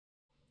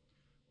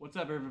What's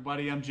up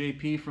everybody, I'm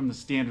JP from the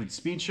Standard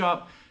Speed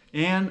Shop,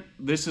 and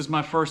this is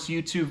my first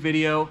YouTube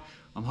video.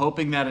 I'm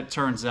hoping that it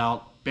turns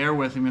out. Bear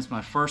with me, it's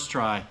my first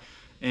try.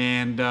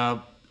 And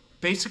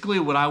basically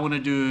what I want to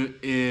do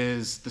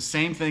is the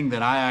same thing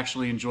that I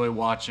actually enjoy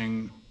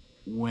watching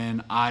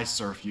when I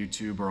surf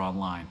YouTube or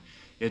online.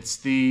 It's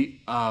the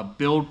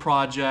build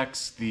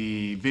projects,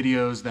 the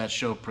videos that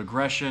show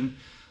progression,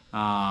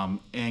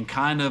 and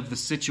kind of the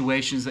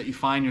situations that you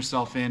find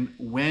yourself in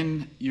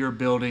when you're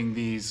building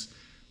these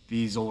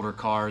older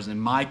cars. In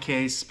my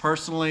case,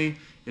 personally,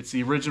 it's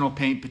the original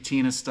paint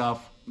patina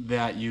stuff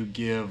that you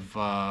give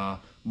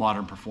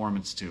modern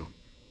performance to.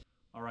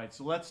 All right,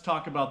 so let's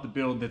talk about the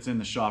build that's in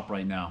the shop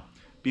right now.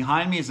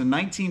 Behind me is a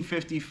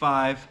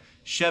 1955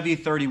 Chevy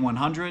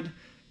 3100,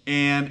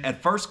 and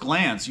at first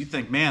glance, you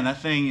think, man, that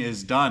thing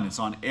is done. It's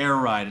on air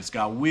ride, it's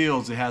got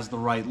wheels, it has the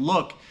right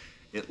look.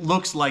 It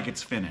looks like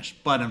it's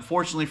finished, but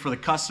unfortunately for the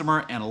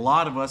customer and a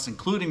lot of us,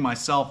 including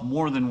myself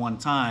more than one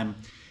time,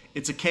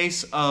 it's a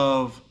case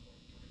of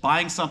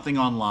buying something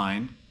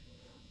online,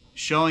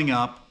 showing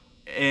up,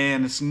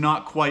 and it's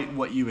not quite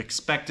what you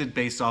expected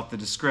based off the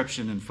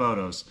description and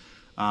photos.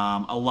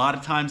 A lot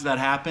of times that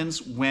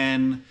happens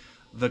when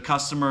the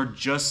customer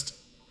just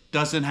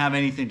doesn't have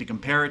anything to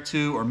compare it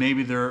to, or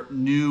maybe they're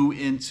new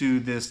into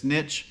this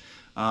niche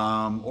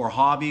or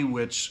hobby,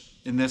 which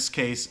in this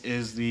case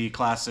is the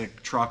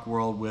classic truck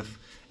world with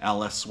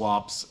LS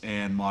swaps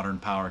and modern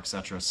power,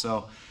 etc.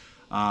 So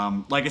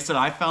like I said,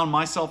 I found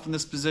myself in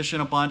this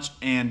position a bunch,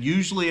 and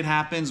usually it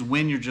happens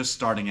when you're just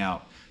starting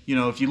out. You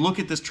know, if you look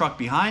at this truck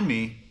behind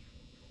me,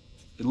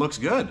 it looks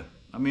good.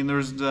 I mean,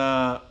 there's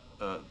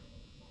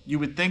you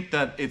would think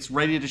that it's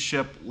ready to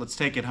ship, let's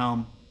take it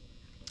home,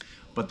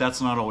 but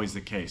that's not always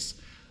the case.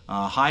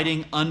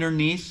 Hiding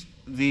underneath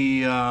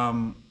the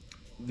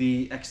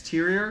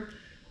exterior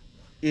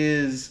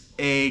is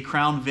a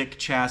Crown Vic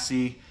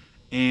chassis,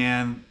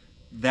 and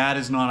that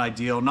is not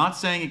ideal. Not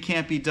saying it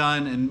can't be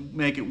done and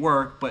make it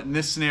work, but in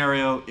this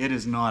scenario, it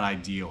is not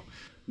ideal.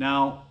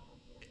 Now,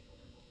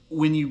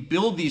 when you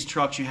build these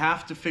trucks, you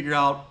have to figure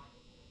out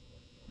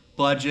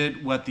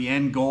budget, what the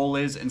end goal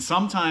is, and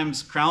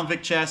sometimes Crown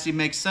Vic chassis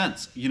makes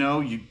sense. You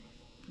know,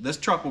 this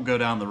truck will go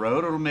down the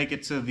road, it'll make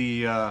it to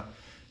the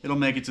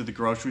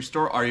grocery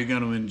store. Are you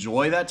going to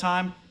enjoy that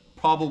time?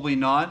 Probably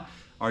not.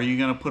 Are you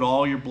going to put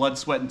all your blood,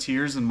 sweat, and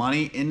tears and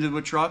money into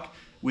a truck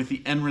with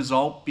the end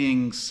result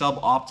being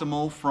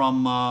suboptimal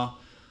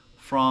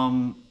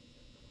from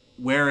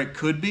where it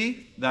could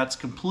be? That's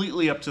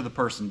completely up to the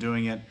person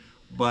doing it.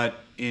 But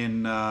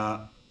in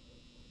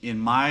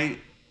my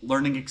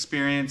learning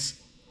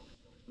experience,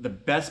 the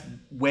best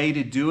way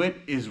to do it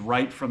is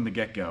right from the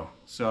get-go.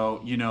 So,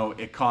 you know,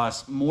 it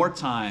costs more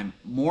time,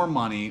 more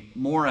money,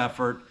 more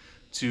effort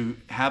to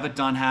have it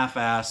done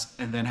half-assed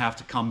and then have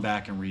to come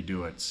back and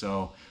redo it.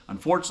 So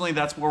unfortunately,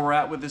 that's where we're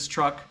at with this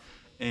truck,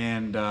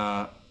 and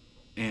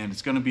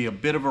it's going to be a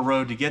bit of a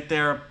road to get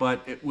there,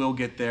 but it will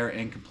get there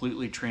and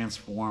completely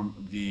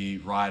transform the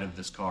ride of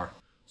this car.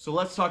 So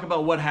let's talk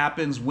about what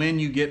happens when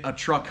you get a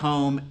truck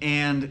home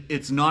and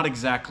it's not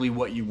exactly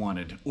what you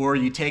wanted, or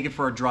you take it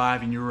for a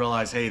drive and you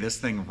realize, hey, this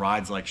thing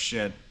rides like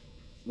shit.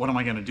 What am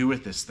I going to do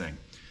with this thing?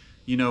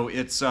 You know,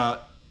 it's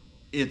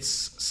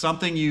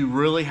something you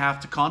really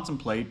have to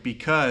contemplate,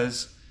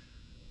 because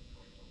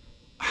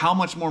how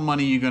much more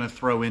money are you going to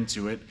throw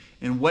into it?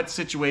 In what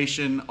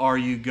situation are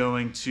you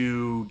going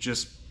to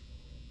just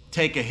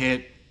take a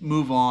hit,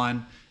 move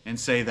on, and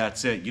say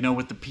that's it? You know,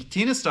 with the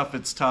patina stuff,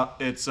 it's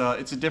tough. It's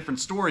a different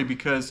story,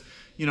 because,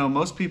 you know,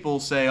 most people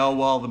say, oh,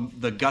 well,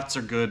 the guts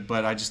are good,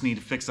 but I just need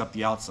to fix up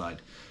the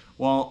outside.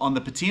 Well, on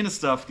the patina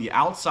stuff, the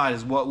outside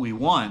is what we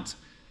want.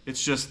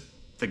 It's just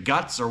the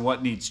guts are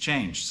what needs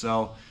changed.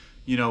 So,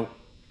 you know,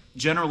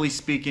 generally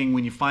speaking,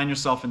 when you find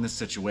yourself in this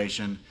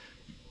situation,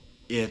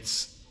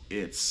 it's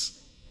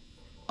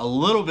a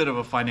little bit of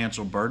a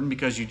financial burden,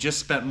 because you just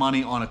spent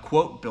money on a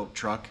quote built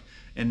truck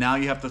and now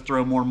you have to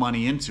throw more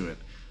money into it.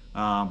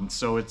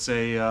 So it's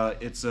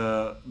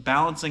a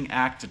balancing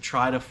act to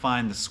try to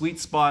find the sweet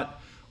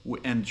spot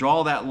and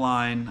draw that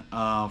line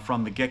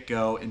from the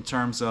get-go in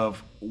terms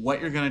of what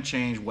you're going to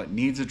change, what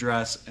needs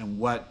addressed, and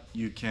what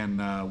you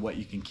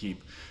can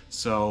keep.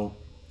 So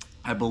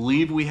I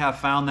believe we have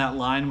found that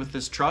line with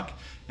this truck,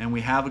 and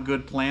we have a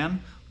good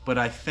plan. But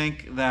I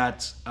think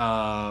that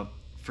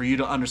for you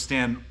to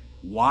understand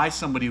why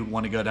somebody would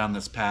want to go down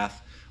this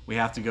path, we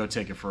have to go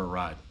take it for a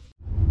ride.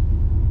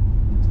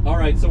 All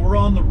right, so we're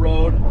on the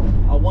road.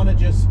 I want to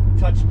just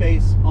touch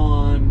base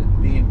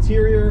on the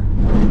interior,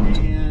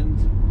 and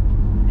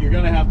you're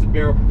going to have to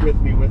bear with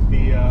me with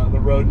the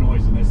road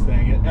noise in this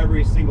thing.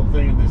 Every single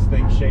thing in this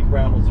thing shake,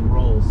 rattles, and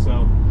rolls.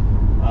 So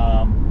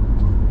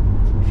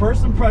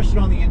first impression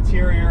on the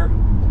interior,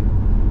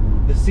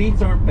 the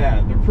seats aren't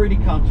bad. They're pretty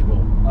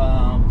comfortable.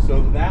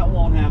 So that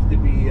won't have to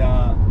be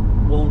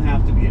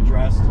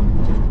addressed.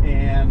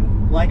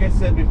 And like I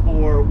said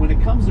before, when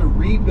it comes to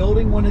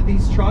rebuilding one of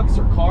these trucks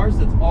or cars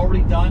that's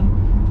already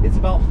done, it's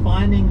about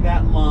finding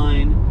that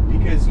line,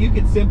 because you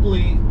could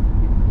simply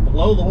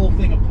blow the whole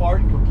thing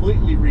apart and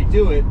completely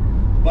redo it,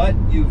 but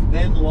you've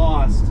then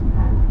lost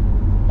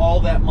all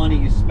that money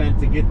you spent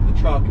to get the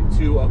truck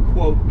to a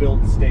quote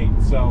built state.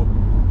 So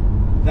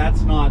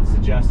that's not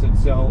suggested.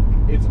 So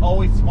it's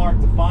always smart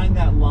to find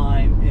that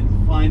line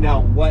and find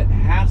out what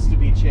has to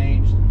be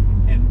changed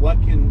and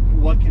what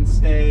can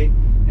stay,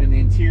 and the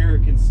interior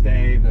can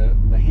stay,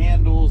 the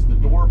handles, the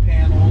door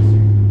panels,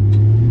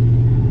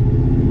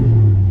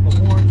 the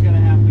horn's gonna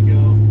have to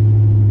go.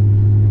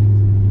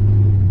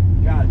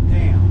 God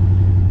damn.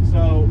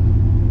 So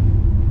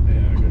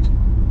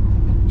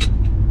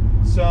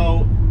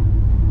so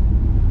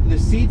the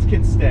seats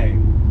can stay.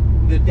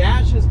 The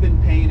dash has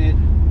been painted.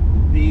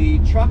 The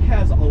truck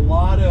has a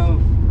lot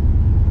of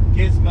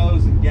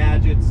gizmos and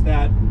gadgets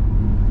that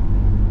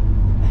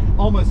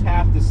almost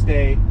have to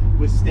stay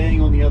with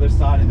staying on the other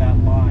side of that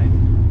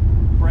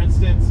line. For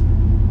instance,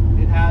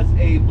 it has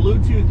a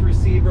Bluetooth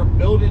receiver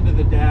built into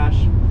the dash.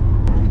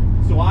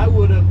 So I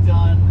would have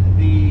done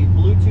the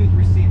Bluetooth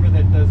receiver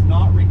that does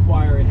not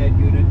require a head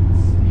unit,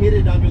 hid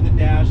it under the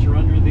dash or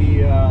under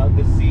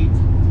the seat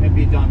and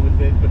be done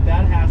with it, but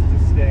that has to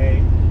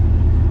stay.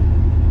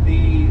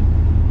 The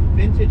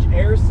vintage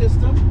air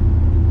system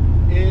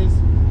is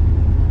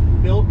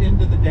built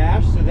into the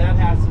dash, so that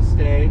has to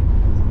stay.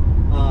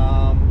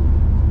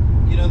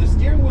 You know, the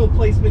steering wheel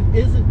placement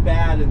isn't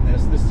bad in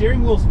this. The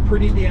steering wheel's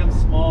pretty damn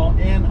small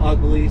and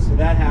ugly, so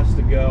that has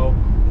to go.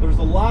 There's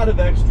a lot of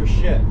extra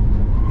shit.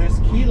 This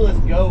keyless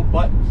go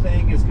button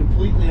thing is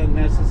completely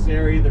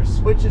unnecessary. There's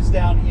switches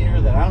down here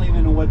that I don't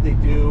even know what they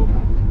do.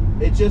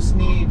 It just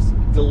needs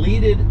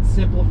deleted,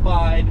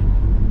 simplified,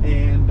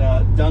 and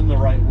done the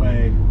right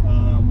way,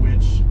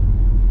 which,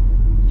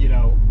 you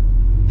know,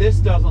 this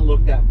doesn't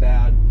look that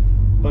bad.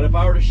 But if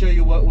I were to show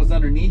you what was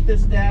underneath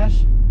this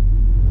dash,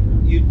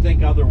 you'd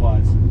think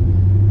otherwise.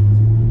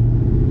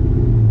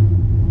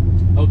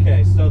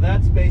 Okay, so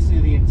that's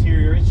basically the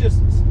interior. It's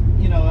just,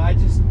 you know, I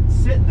just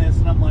sit in this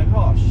and I'm like,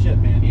 oh shit,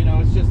 man, you know,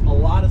 it's just a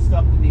lot of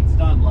stuff that needs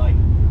done, like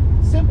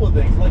simple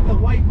things like the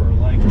wiper.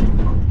 Like,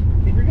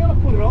 if you're gonna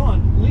put it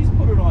on, at least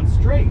put it on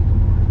straight.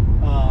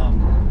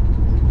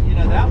 You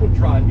know, that would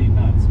drive me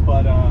nuts.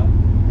 But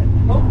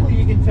hopefully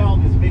you can tell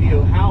in this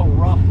video how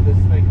rough this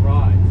thing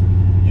rides.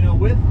 You know,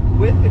 with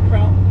the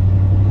crown.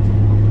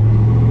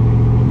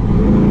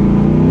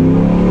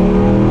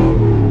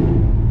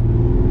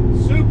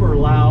 Super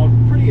loud,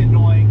 pretty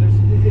annoying.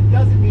 It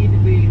doesn't need to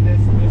be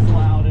this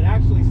loud. It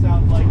actually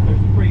sounds like there's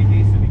a pretty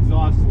decent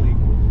exhaust leak.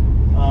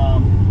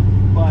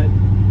 But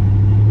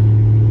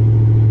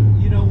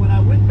you know, when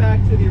I went back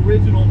to the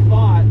original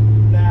thought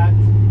that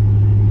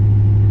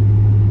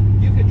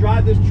you could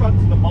drive this truck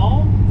to the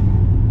mall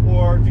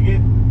or to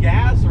get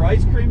gas or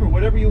ice cream or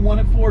whatever you want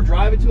it for,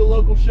 drive it to a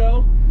local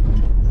show,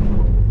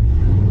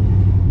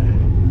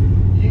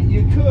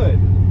 you could,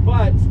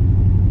 but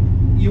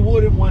you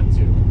wouldn't want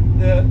to.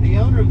 The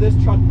owner of this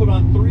truck put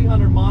on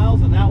 300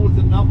 miles and that was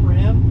enough for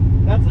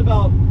him. That's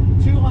about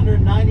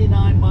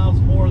 299 miles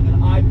more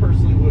than I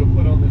personally would have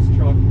put on this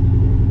truck.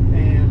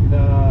 And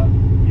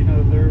you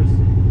know, there's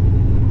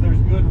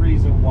good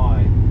reason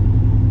why.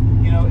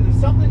 You know,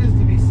 something is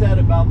to be said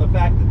about the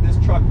fact that this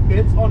truck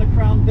fits on a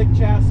Crown Vic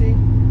chassis,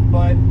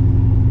 but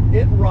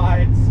it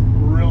rides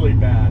really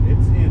bad.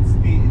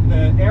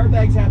 The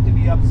airbags have to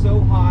be up so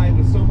high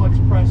with so much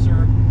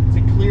pressure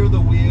to clear the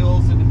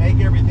wheels and to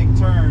make everything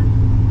turn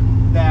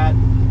that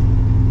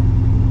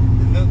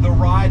the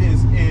ride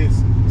is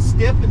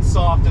stiff and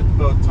soft at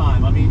both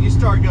time. I mean, you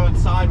start going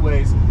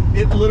sideways,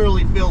 it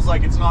literally feels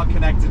like it's not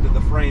connected to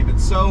the frame.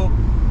 It's so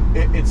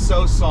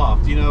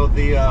soft. You know,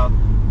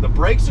 the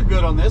brakes are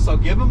good on this. I'll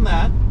give them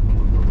that.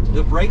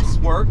 The brakes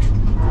work.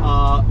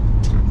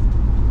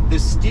 The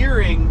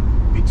steering,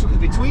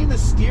 between the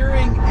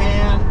steering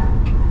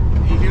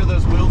and, you hear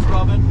those wheels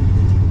rubbing?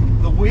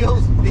 The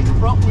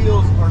front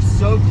wheels are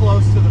so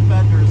close to the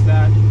fenders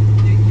that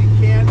you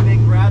can't make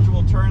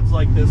gradual turns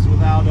like this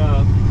without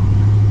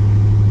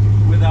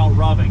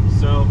rubbing.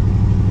 So,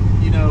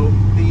 you know,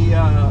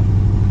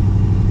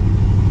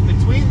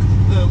 between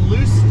the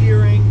loose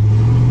steering,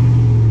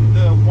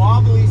 the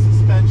wobbly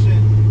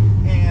suspension,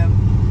 and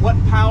what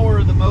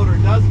power the motor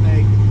does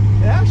make,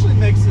 it actually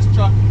makes this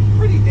truck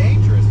pretty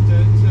dangerous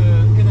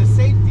in a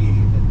safety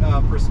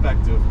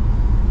perspective.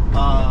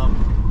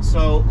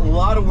 So a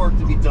lot of work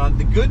to be done.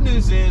 The good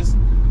news is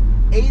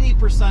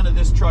 80% of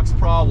this truck's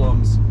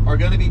problems are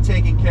going to be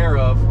taken care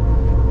of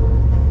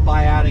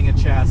by adding a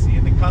chassis,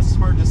 and the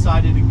customer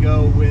decided to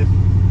go with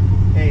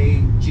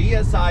a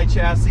GSI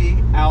chassis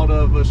out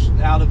of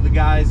the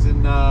guys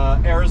in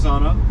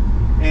Arizona,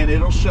 and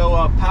it'll show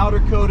up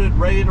powder coated,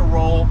 ready to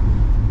roll,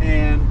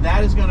 and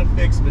that is going to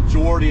fix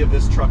majority of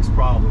this truck's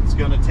problems. It's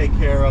going to take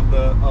care of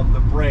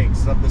the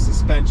brakes, of the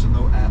suspension,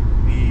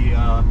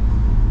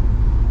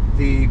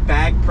 the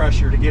bag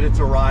pressure to get it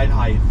to ride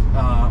height.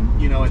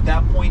 You know, at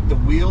that point the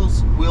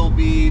wheels will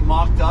be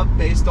mocked up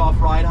based off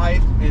ride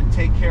height and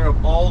take care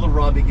of all the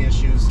rubbing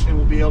issues, and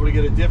we'll be able to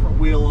get a different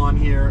wheel on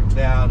here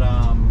that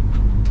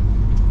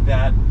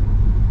that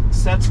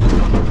sets the,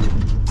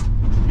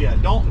 yeah,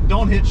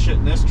 don't hit shit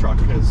in this truck,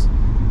 because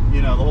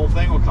you know, the whole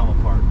thing will come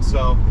apart.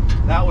 So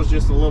that was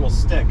just a little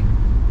stick.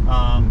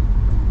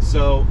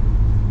 So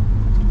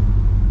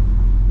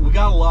we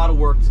got a lot of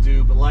work to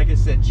do, but like I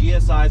said,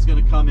 GSI is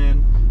going to come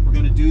in. We're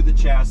going to do the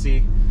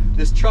chassis.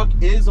 This truck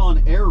is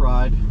on air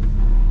ride,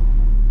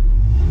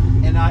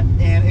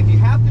 and if you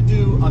have to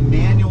do a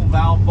manual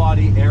valve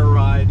body air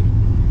ride,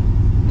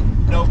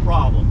 no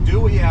problem.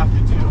 Do what you have to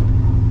do,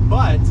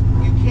 but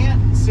you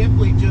can't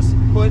simply just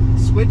put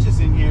switches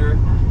in here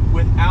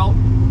without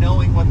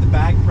knowing what the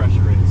bag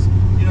pressure is.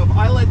 You know, if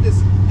I let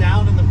this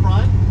down in the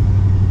front,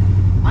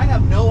 I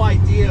have no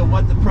idea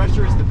what the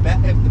pressure is, if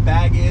the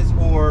bag is,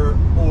 or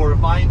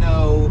if I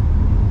know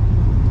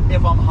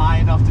if I'm high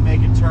enough to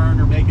make a turn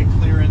or make a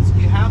clearance.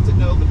 You have to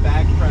know the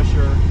bag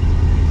pressure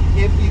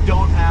if you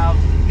don't have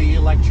the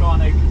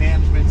electronic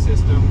management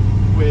system,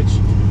 which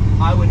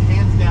I would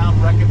hands down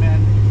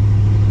recommend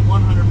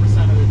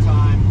 100% of the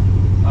time.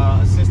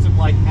 A system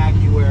like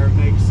AccuAir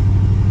makes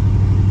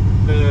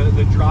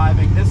the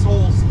driving, this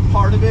whole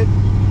part of it,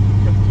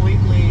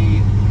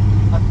 completely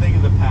a thing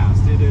of the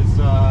past. It is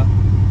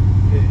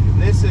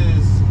this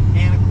is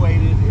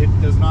antiquated. It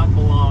does not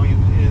belong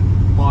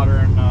in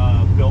modern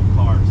built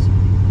cars.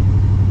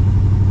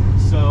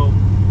 So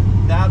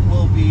that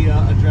will be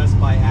addressed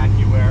by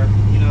AccuAir.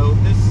 You know,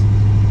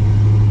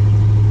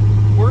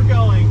 we're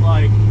going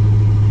like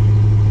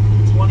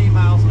 20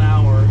 miles an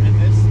hour, and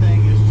this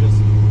thing is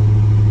just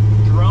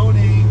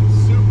droning,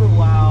 super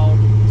loud,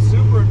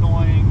 super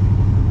annoying,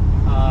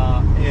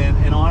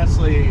 and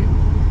honestly,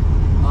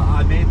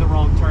 I made the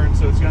wrong turn,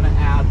 so it's going to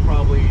add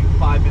probably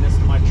 5 minutes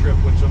to my trip,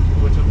 which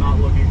I'm not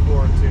looking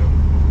forward to.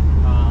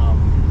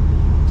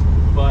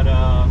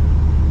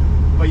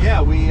 But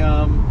yeah,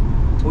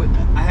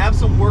 I have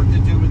some work to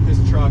do with this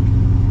truck,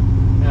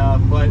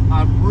 but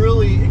I'm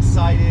really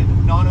excited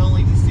not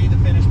only to see the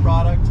finished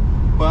product,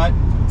 but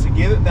to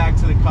give it back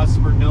to the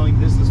customer, knowing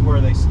this is where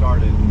they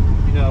started.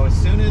 You know, as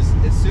soon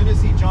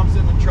as he jumps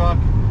in the truck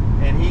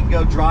and he can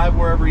go drive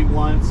wherever he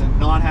wants and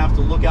not have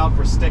to look out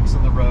for sticks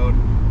in the road,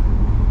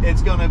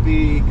 it's going to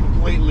be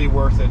completely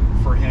worth it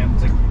for him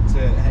to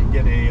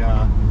get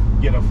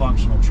a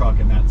functional truck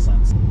in that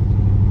sense.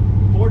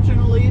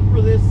 Fortunately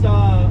for this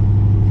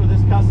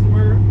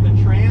customer,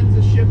 the trans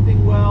is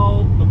shifting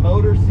well, the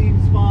motor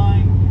seems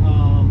fine.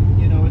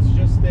 You know, it's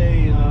just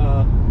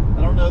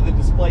I don't know the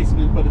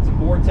displacement, but it's a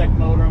Vortec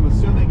motor. I'm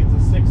assuming it's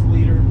a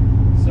 6-liter,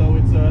 so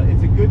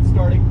it's a good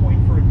starting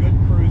point for a good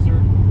cruiser.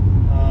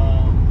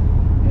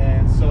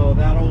 And so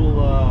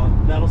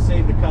that'll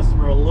save the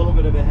customer a little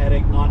bit of a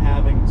headache, not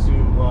having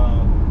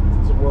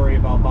to worry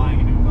about buying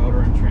a new motor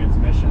and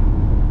transmission.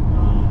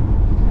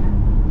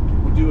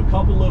 We'll do a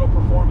couple little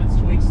performance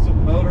tweaks to the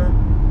motor,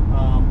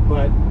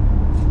 but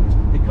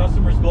the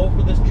customer's goal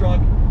for this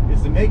truck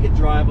is to make it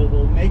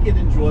drivable, make it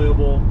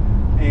enjoyable,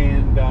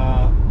 and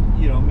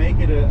you know, make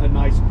it a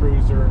nice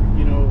cruiser.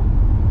 You know,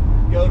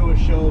 go to a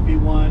show if he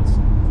wants,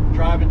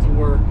 drive it to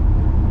work,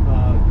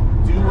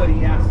 do what he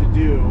has to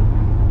do,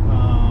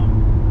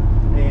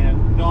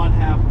 and not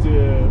have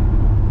to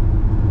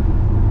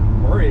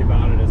worry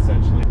about it,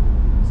 essentially.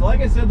 So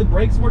like I said, the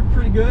brakes work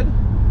pretty good.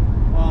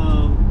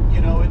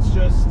 You know, it's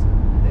just,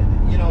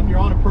 you know, if you're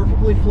on a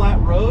perfectly flat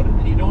road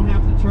and you don't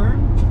have to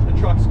turn, the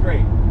truck's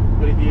great.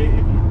 But if you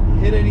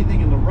hit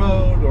anything in the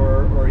road,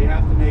 or you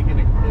have to make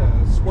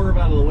a swerve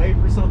out of the way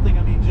for something,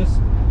 I mean, just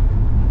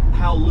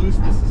how loose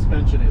the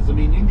suspension is. I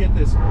mean, you can get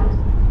this.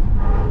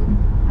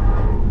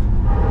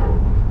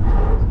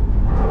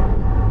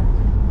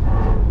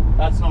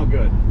 That's not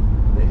good.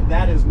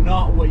 That is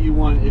not what you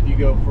want if you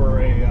go for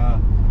a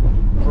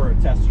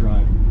test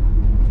drive.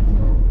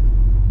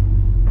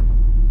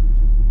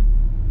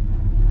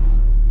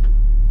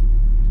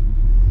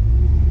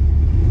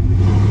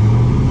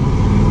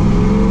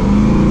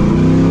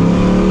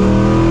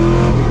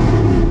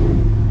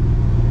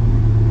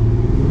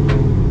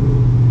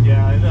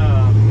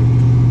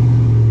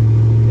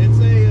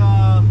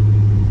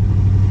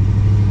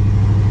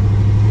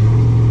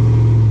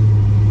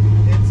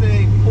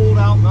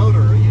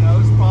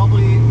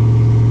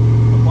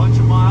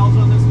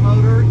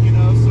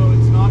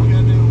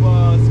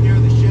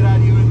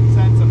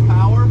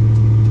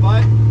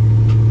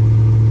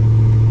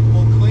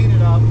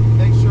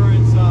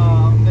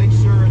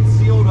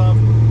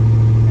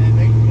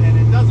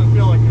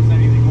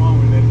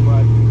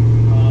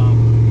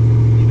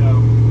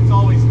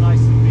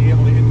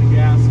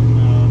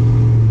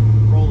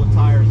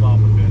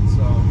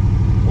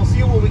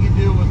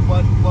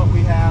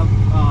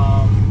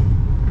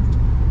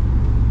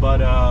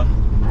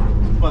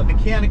 But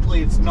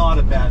mechanically, it's not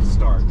a bad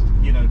start.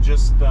 You know,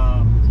 just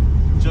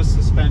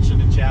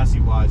suspension and chassis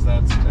wise,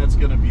 that's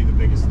going to be the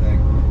biggest thing.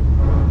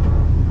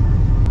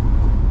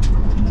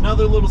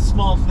 Another little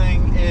small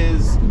thing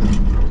is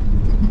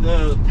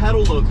the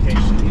pedal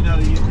location. You know,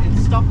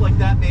 it's stuff like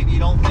that maybe you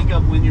don't think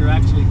of when you're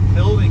actually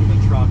building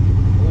the truck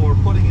or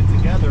putting it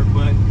together,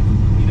 but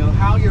you know,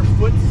 how your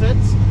foot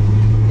sits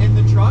in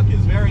the truck is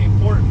very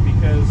important,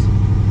 because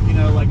you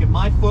know, like if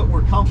my foot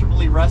were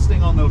comfortably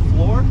resting on the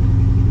floor,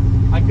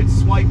 I could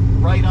swipe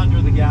right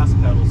under the gas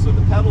pedal. So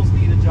the pedals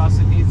need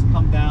adjusted, needs to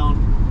come down.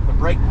 The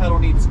brake pedal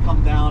needs to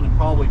come down and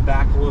probably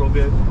back a little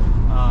bit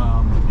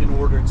in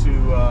order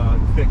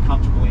to fit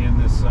comfortably in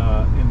this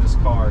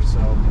car.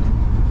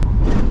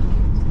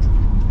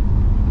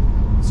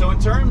 So in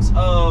terms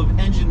of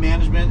engine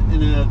management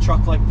in a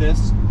truck like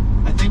this,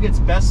 I think it's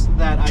best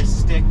that I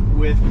stick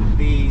with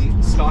the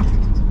stock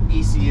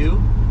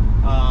ECU.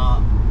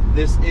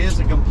 This is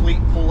a complete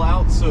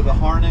pull-out, so the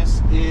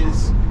harness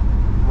is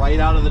right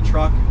out of the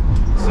truck,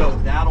 so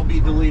that'll be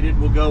deleted.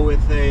 We'll go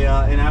with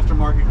an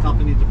aftermarket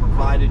company to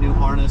provide a new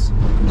harness,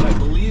 but I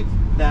believe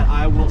that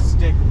I will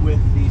stick with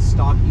the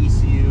stock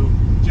ECU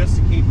just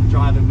to keep the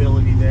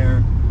drivability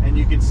there, and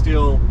you can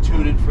still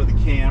tune it for the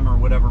cam or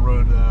whatever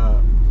road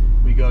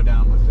we go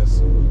down with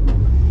this.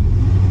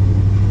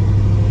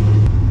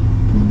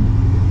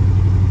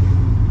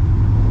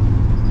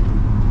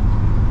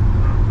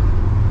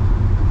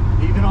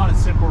 Even on a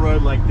simple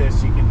road like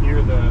this, you can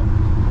hear the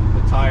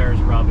tires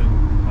rubbing.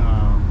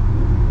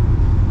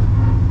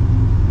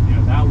 You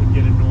know, that would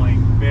get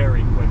annoying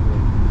very quickly.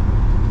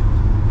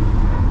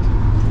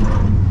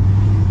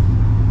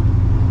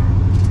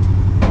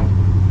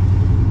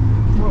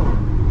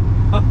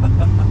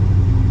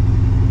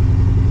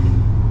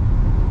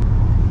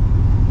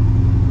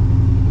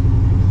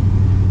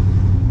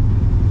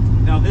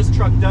 Now this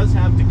truck does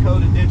have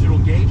Dakota digital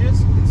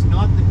gauges. It's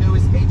not the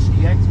newest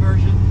HDX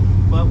version,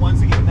 but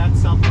once again, that's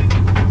something.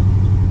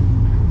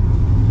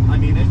 I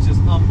mean, it's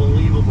just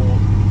unbelievable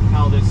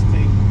how this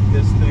thing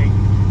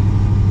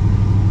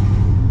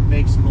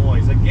makes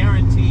noise. I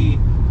guarantee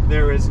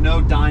there is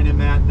no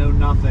dynamat, no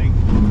nothing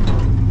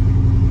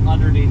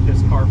underneath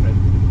this carpet,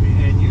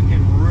 and you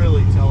can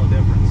really tell a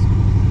difference.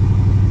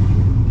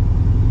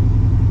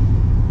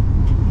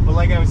 But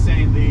like I was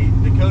saying, the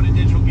Dakota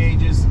digital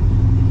gauges,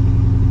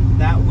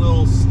 that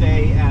will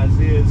stay as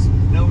is.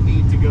 No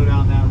need to go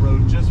down that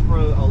road, just for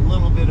a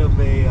little bit of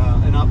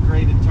an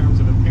upgrade in terms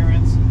of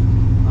appearance.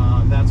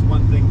 That's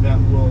one thing that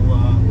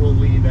we'll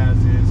leave as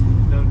is.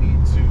 No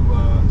need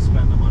to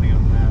spend the money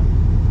on that.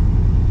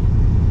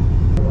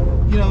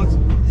 You know,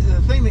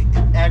 the thing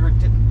that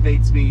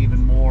aggravates me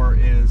even more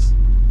is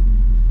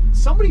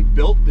somebody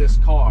built this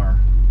car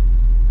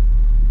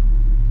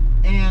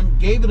and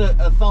gave it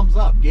a thumbs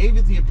up, gave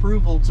it the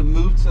approval to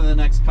move to the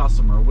next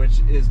customer, which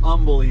is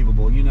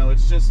unbelievable. You know,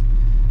 it's just,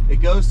 it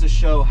goes to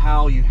show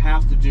how you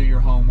have to do your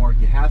homework,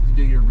 you have to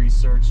do your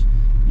research.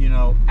 You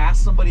know,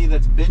 ask somebody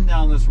that's been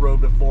down this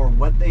road before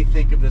what they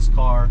think of this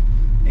car,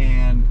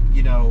 and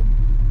you know,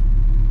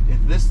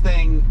 if this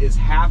thing is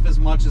half as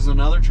much as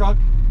another truck,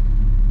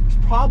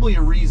 there's probably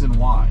a reason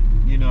why,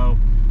 you know.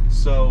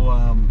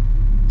 So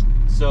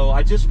so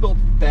I just felt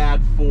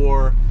bad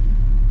for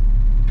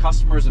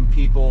customers and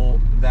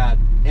people that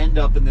end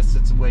up in this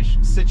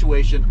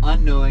situation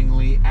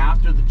unknowingly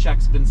after the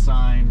check's been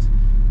signed,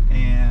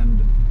 and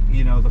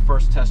you know, the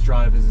first test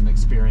drive is an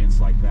experience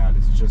like that.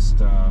 It's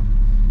just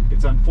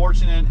it's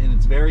unfortunate, and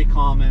it's very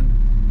common,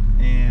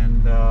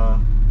 and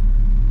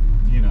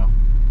you know,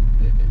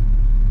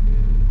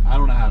 I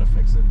don't know how to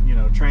fix it. You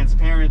know,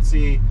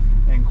 transparency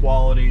and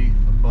quality,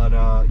 but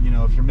you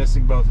know, if you're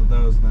missing both of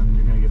those, then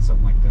you're gonna get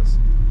something like this.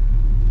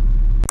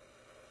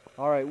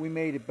 All right, we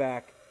made it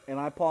back, and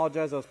I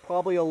apologize. I was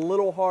probably a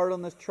little hard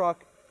on this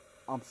truck.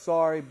 I'm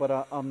sorry,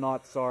 but I'm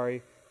not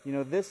sorry. You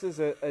know, this is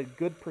a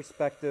good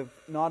perspective,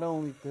 not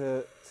only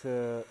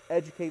to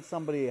educate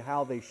somebody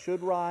how they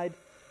should ride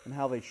and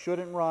how they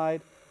shouldn't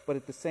ride, but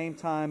at the same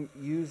time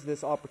use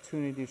this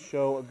opportunity to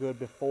show a good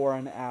before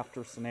and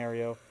after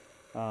scenario.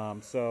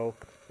 So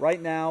right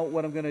now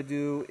what I'm going to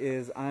do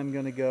is I'm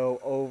going to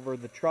go over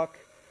the truck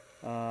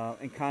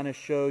and kind of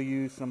show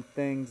you some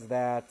things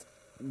that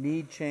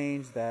need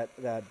change, that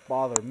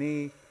bother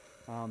me,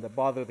 that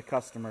bother the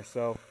customer.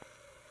 So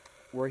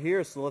we're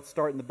here, so let's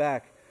start in the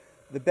back.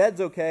 The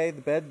bed's okay,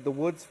 the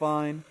wood's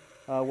fine.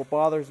 What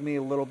bothers me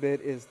a little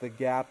bit is the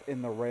gap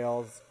in the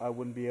rails. I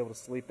wouldn't be able to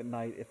sleep at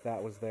night if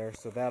that was there,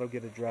 so that'll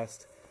get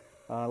addressed.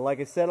 Like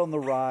I said on the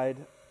ride,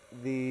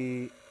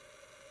 the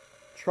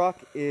truck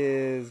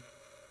is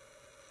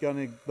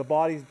the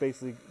body's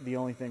basically the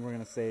only thing we're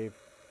gonna save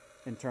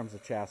in terms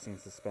of chassis and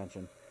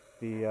suspension.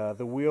 The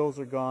wheels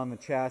are gone, the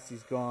chassis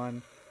is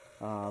gone,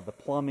 the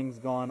plumbing's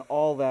gone,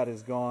 all that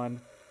is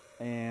gone.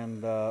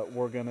 And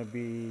we're going to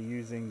be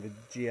using the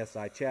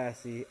GSI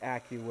chassis,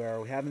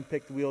 AccuWear. We haven't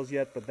picked wheels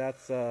yet, but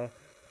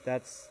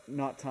that's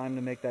not time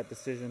to make that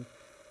decision.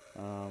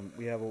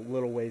 We have a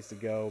little ways to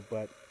go,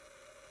 but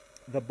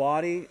the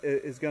body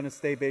is going to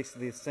stay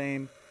basically the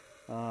same.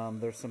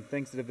 There's some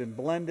things that have been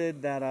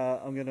blended that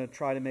I'm going to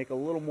try to make a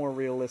little more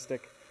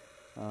realistic,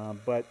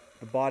 but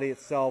the body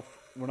itself,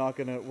 we're not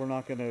going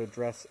to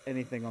address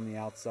anything on the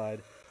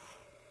outside.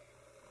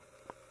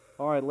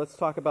 All right, let's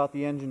talk about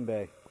the engine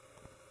bay.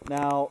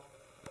 Now,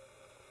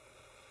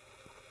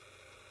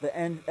 the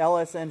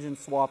LS engine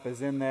swap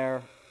is in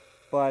there,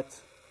 and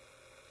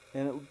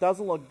it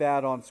doesn't look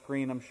bad on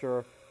screen, I'm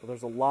sure, but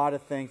there's a lot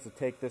of things to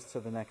take this to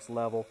the next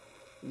level.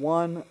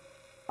 One,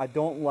 I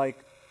don't like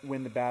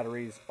when the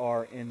batteries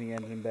are in the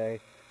engine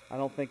bay. I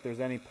don't think there's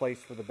any place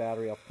for the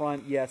battery up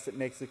front. Yes, it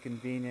makes it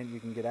convenient. You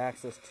can get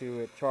access to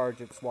it,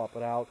 charge it, swap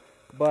it out.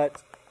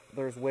 But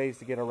there's ways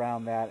to get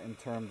around that in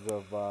terms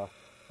of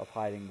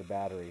hiding the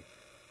battery.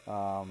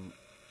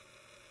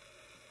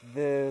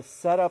 The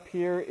setup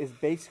here is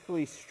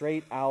basically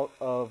straight out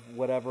of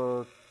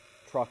whatever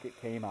truck it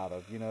came out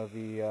of. You know,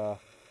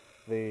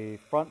 the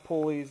front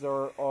pulleys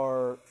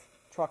are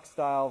truck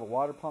style, the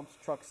water pump's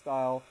truck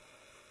style,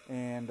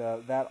 and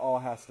that all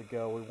has to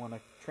go. We want to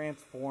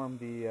transform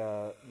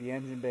the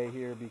engine bay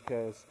here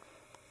because,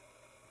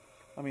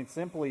 I mean,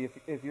 simply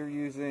if you're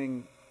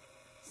using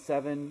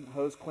 7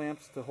 hose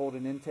clamps to hold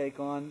an intake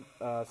on,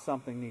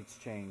 something needs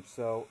changed.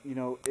 So, you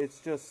know, it's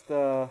just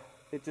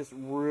it just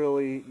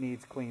really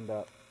needs cleaned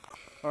up.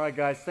 Alright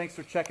guys, thanks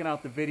for checking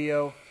out the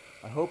video.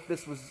 I hope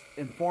this was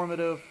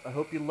informative. I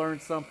hope you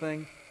learned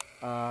something.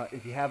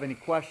 If you have any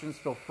questions,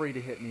 feel free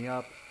to hit me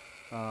up.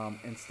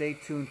 And stay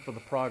tuned for the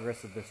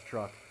progress of this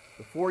truck.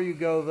 Before you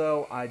go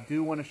though, I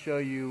do want to show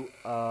you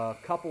a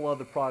couple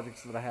other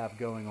projects that I have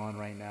going on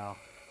right now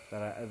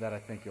that I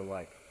think you'll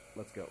like.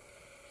 Let's go.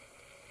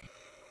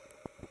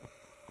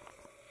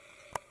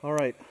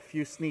 Alright, a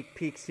few sneak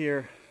peeks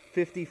here.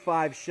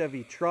 55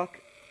 Chevy Truck.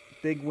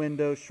 Big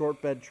window, short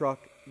bed truck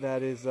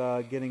that is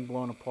getting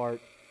blown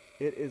apart.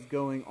 It is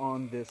going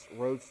on this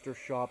Roadster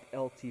Shop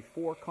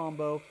LT4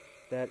 combo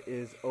that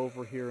is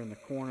over here in the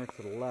corner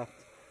to the left.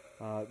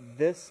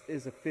 This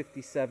is a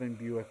 57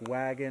 Buick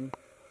wagon,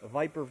 a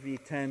Viper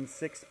V10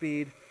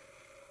 6-speed,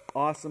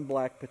 awesome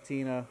black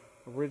patina,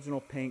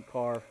 original paint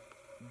car,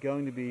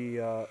 going to be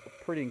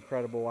pretty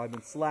incredible. I've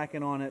been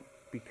slacking on it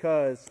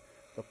because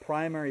the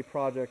primary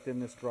project in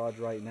this garage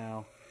right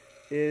now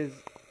is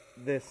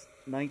this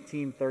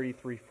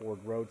 1933 Ford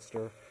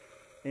Roadster,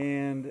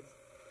 and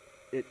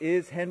it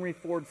is Henry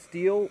Ford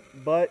steel,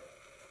 but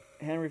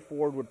Henry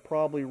Ford would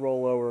probably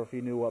roll over if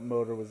he knew what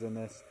motor was in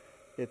this.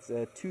 It's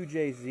a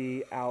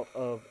 2JZ out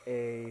of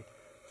a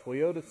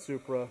Toyota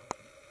Supra,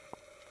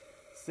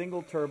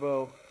 single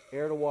turbo,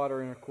 air to water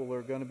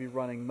intercooler. Going to be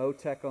running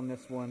Motec on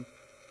this one.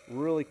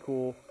 Really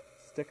cool.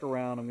 Stick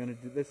around.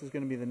 This is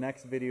going to be the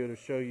next video to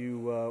show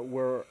you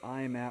where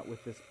I'm at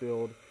with this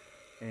build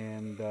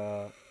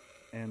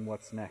and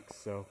what's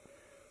next. So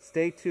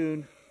stay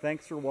tuned.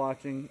 Thanks for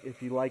watching.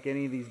 If you like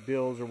any of these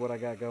builds or what I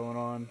got going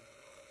on,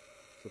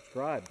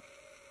 subscribe.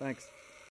 Thanks.